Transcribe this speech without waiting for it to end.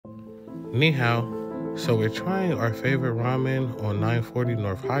Ni hao. So we're trying our favorite ramen on 940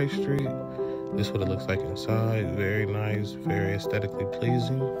 North High Street. This is what it looks like inside. Very nice, very aesthetically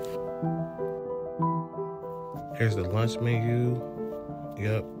pleasing. Here's the lunch menu.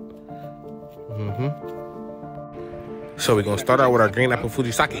 Yep. So we're gonna start out with our green apple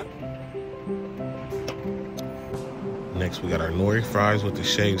fujisake. Next we got our nori fries with the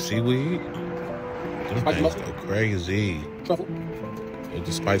shaved seaweed. These things go crazy. Truffle. With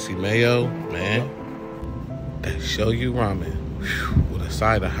the spicy mayo, man. That show you ramen. Whew. With a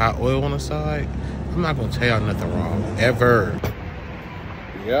side of hot oil on the side. I'm not gonna tell y'all nothing wrong, ever.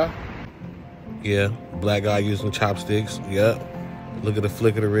 Yeah. Yeah, black guy using chopsticks. Yep. Look at the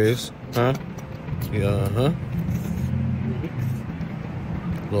flick of the wrist. Huh? Yeah,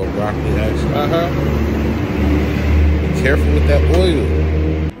 Little broccoli action. Be careful with that oil.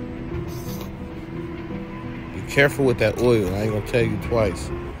 Be careful with that oil. I ain't gonna tell you twice.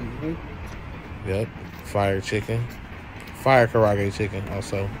 Yep. Fire chicken. Fire karaage chicken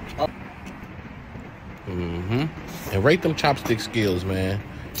also. And rate them chopstick skills, man.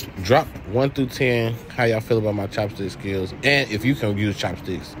 Drop 1 through 10 how y'all feel about my chopstick skills, and if you can use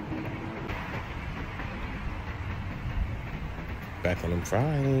chopsticks. Back on them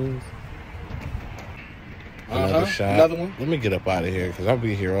fries. Another shot. Another one. Let me get up out of here because I'll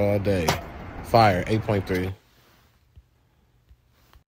be here all day. Fire 8.3.